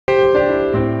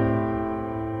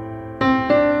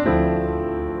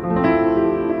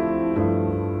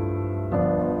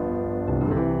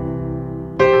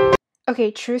Okay,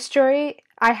 true story.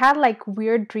 I had like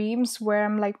weird dreams where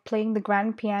I'm like playing the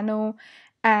grand piano,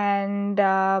 and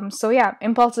so yeah,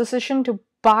 impulse decision to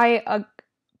buy a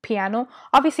piano.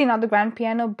 Obviously, not the grand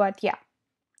piano, but yeah,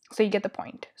 so you get the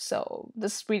point. So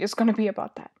this video is gonna be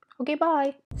about that. Okay,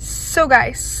 bye. So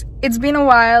guys, it's been a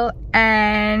while,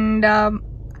 and I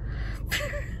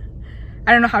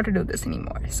don't know how to do this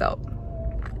anymore. So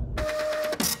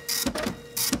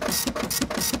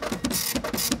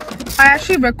I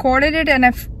actually recorded it, and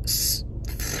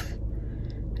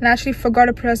actually forgot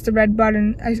to press the red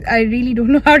button. I really don't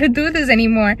know how to do this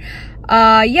anymore.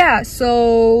 Yeah, so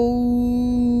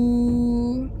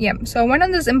I went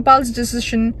on this impulse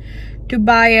decision to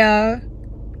buy a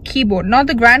keyboard, not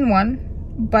the grand one,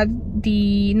 but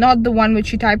not the one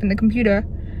which you type in the computer,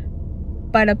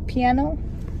 but a piano.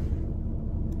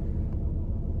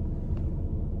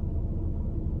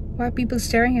 Why are people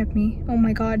staring at me? Oh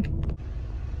my god.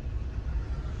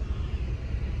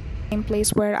 Same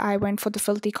place where I went for the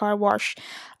filthy car wash.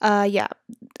 Yeah,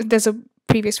 there's a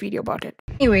previous video about it.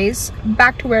 Anyways,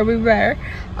 back to where we were.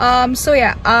 So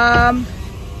yeah,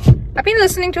 I've been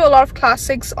listening to a lot of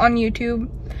classics on YouTube,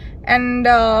 and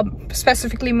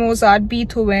specifically Mozart,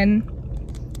 Beethoven,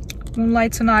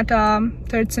 Moonlight Sonata,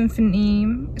 Fifth Symphony,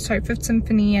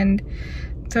 and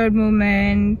Third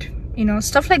Movement, you know,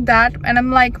 stuff like that. And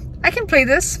I'm like, I can play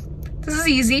this. This is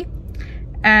easy.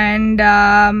 And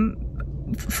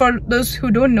for those who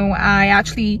don't know, I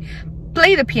actually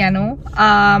play the piano,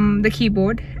 the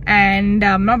keyboard, and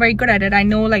I'm not very good at it. I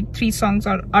know like 3 songs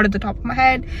out of the top of my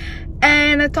head,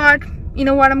 and I thought, you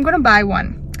know what, I'm gonna buy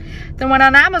one. Then went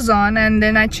on Amazon, and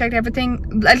then I checked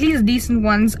everything. At least decent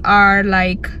ones are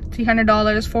like $300,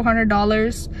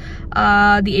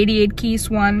 $400. The 88 keys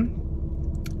one,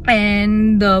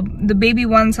 and the baby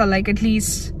ones are like at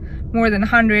least more than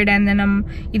 100, and then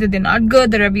either they're not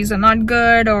good, the reviews are not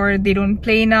good, or they don't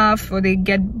play enough, or they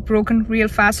get broken real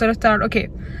fast. So I thought, okay,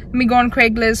 let me go on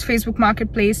Craigslist, Facebook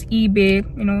Marketplace, eBay,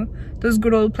 you know, those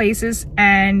good old places.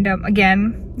 And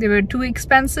again, they were too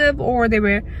expensive, or they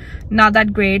were not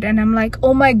that great. And I'm like,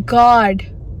 oh my god,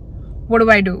 what do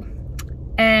I do?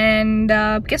 And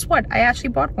guess what, I actually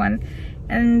bought one.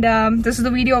 And this is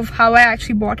the video of how I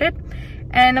actually bought it,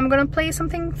 and I'm gonna play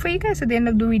something for you guys at the end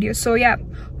of the video. So yeah,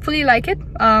 hopefully you like it.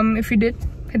 If you did,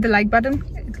 hit the like button.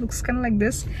 It looks kind of like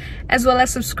this, as well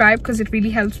as subscribe, because it really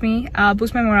helps me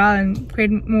boost my morale and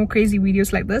create more crazy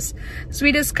videos like this. This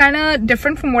video is kind of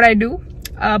different from what I do,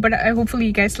 but hopefully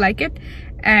you guys like it,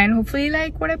 and hopefully you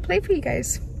like what I play for you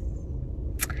guys.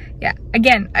 Yeah,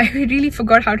 again, I really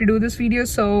forgot how to do this video,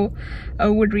 so I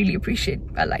would really appreciate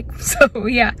a like. So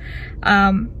yeah,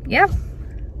 yeah.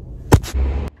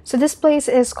 So this place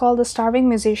is called The Starving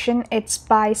Musician. It's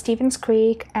by Stevens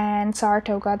Creek and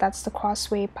Saratoga. That's the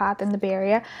crossway path in the Bay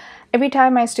Area. Every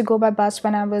time I used to go by bus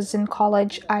when I was in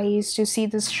college, I used to see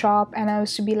this shop, and I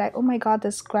used to be like, oh my god,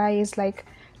 this guy is like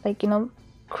you know,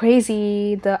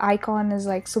 crazy. The icon is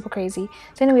like super crazy.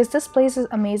 So anyways, this place is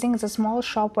amazing. It's a small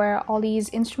shop where all these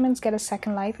instruments get a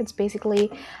second life. It's basically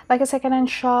like a second-hand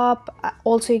shop.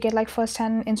 Also, you get like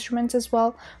first-hand instruments as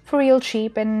well for real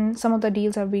cheap, and some of the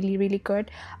deals are really, really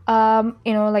good.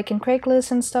 You know, like in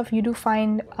Craigslist and stuff, you do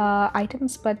find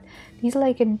items, but these are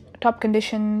like in top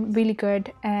condition, really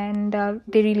good, and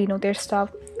they really know their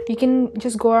stuff. You can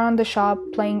just go around the shop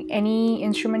playing any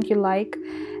instrument you like,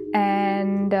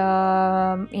 and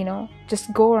you know,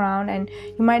 just go around, and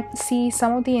you might see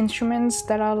some of the instruments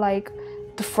that are like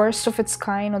the first of its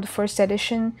kind, or the first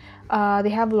edition. They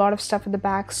have a lot of stuff at the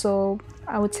back, so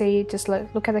I would say just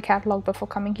look at the catalog before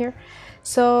coming here.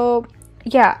 So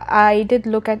yeah, I did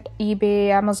look at eBay,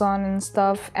 Amazon and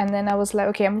stuff, and then I was like,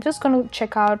 okay, I'm just gonna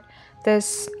check out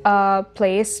this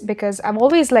place, because I've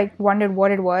always like wondered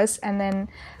what it was. And then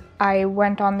I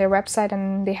went on their website,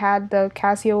 and they had the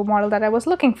Casio model that I was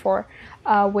looking for,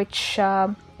 which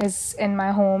is in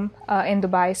my home in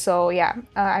Dubai. So yeah,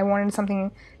 I wanted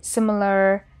something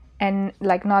similar, and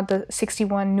like not the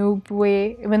 61 noob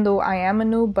way, even though I am a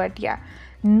noob, but yeah,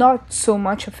 not so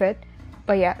much of it.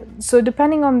 But yeah, so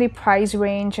depending on the price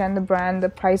range and the brand, the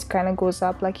price kind of goes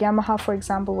up. Like Yamaha, for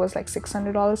example, was like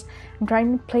 $600. I'm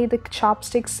trying to play the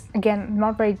chopsticks. Again,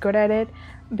 not very good at it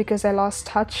because I lost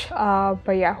touch.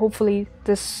 But yeah, hopefully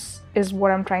this is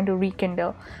what I'm trying to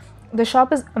rekindle. The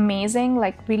shop is amazing,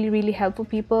 like really, really helpful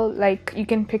people. Like you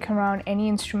can pick around any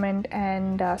instrument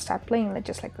and start playing, like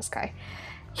just like this guy.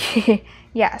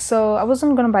 Yeah, so I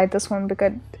wasn't gonna buy this one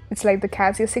because it's like the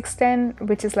Casio 610,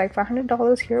 which is like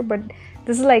 $500 here, but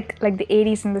this is like the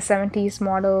 80s and the 70s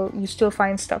model. You still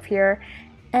find stuff here.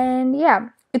 And yeah,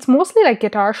 it's mostly like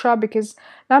guitar shop because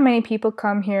not many people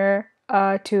come here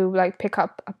to like pick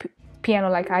up piano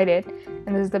like I did.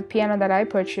 And this is the piano that I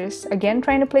purchased. Again,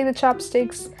 trying to play the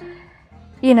chopsticks.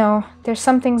 You know, there's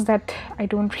some things that I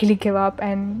don't really give up,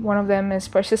 and one of them is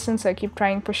persistence. So I keep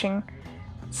pushing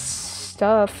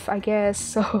stuff, I guess.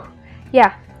 So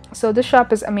yeah, so this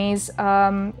shop is amazing.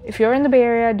 If you're in the Bay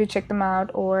Area, do check them out.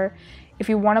 Or if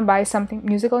you want to buy something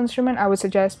musical instrument, I would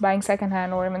suggest buying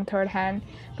secondhand or even third hand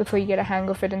before you get a hang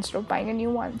of it instead of buying a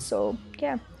new one. So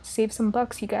yeah, save some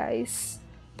bucks, you guys.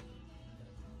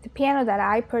 The piano that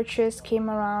I purchased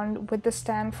came around with the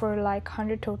stand for like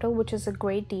 100 total, which is a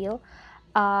great deal.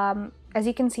 As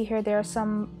you can see here, there are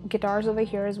some guitars over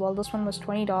here as well. This one was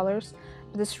 $20,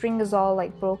 but the string is all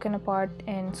like broken apart,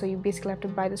 and so you basically have to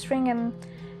buy the string and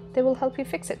they will help you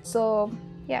fix it. So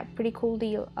yeah, pretty cool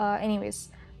deal. Anyways,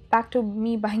 back to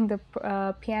me buying the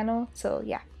piano. So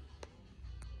yeah,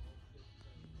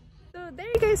 so there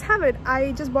you guys have it.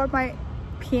 I just bought my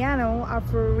piano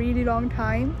after a really long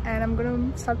time, and I'm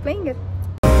gonna start playing it.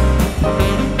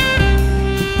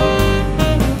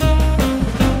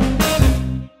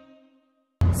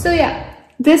 So yeah,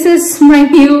 this is my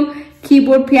new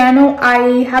keyboard piano.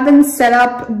 I haven't set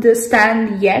up the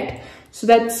stand yet, so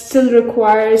that still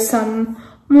requires some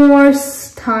more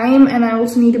time, and I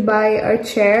also need to buy a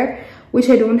chair, which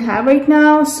I don't have right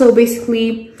now. So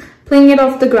basically playing it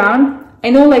off the ground.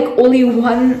 I know like only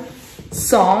one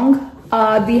song,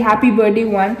 the happy birthday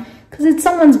one, because it's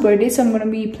someone's birthday, so I'm gonna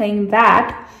be playing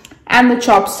that, and the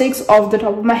chopsticks off the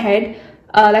top of my head.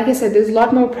 Like I said, there's a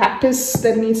lot more practice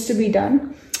that needs to be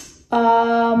done.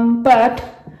 But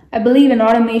I believe in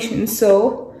automation,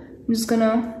 so I'm just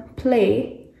gonna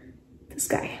play this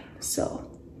guy. So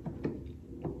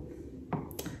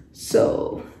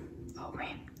oh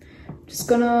man, I'm just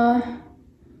gonna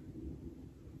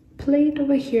play it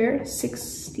over here,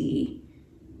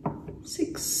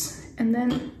 66, and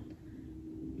then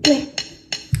play.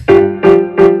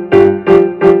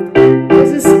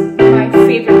 This is my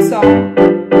favorite song.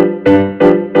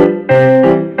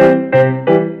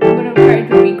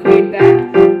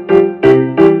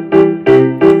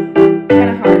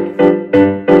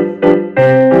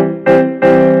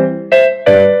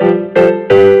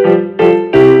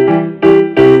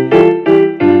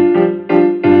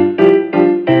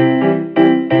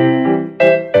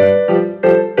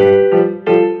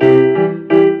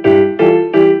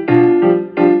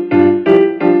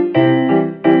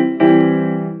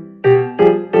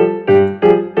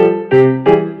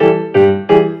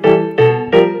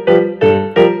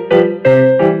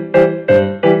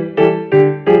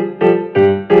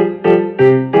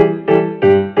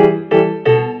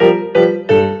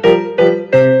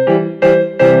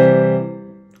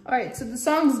 So the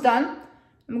song's done.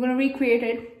 I'm gonna recreate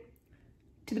it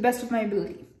to the best of my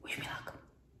ability. Wish me luck.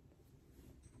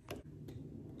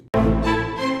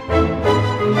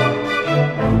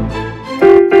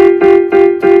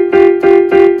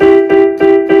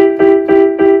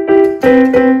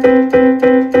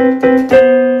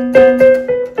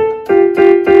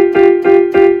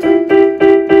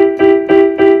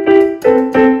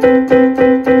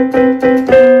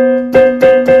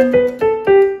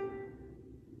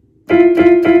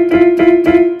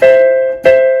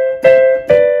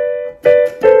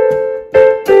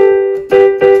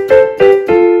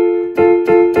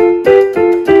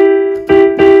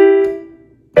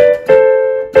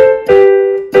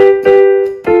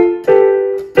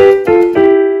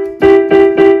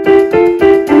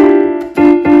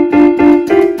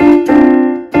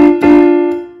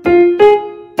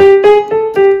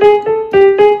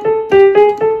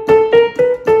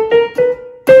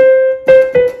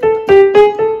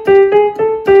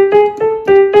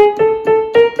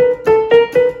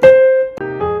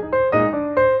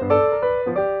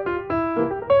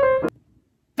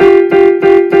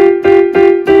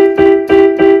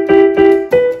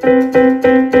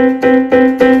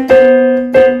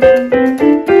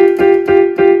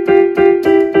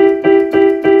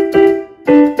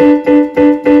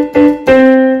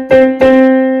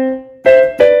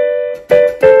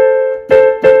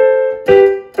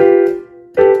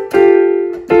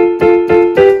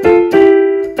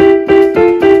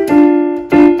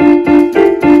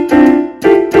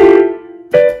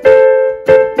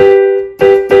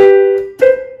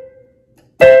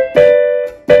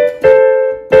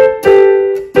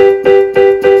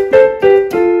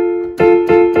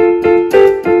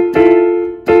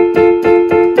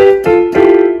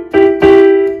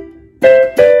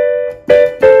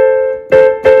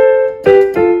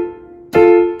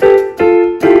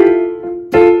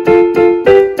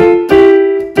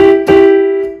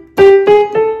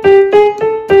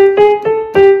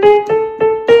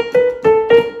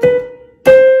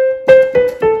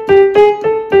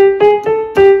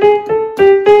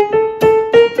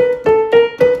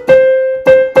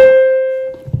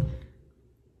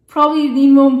 probably need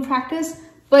more practice.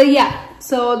 But yeah,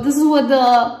 so this is what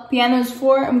the piano is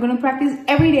for. I'm gonna practice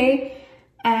every day,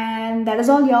 and that is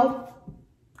all, y'all.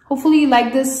 Hopefully you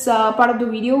like this part of the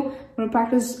video. I'm gonna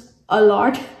practice a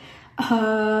lot.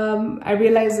 I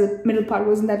realized the middle part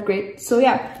wasn't that great. So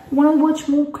yeah, want to watch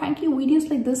more cranky videos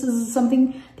like this? This is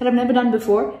something that I've never done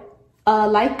before.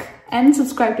 Like and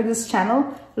subscribe to this channel.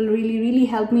 It will really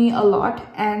help me a lot.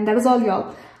 And that is all,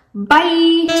 y'all.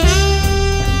 Bye.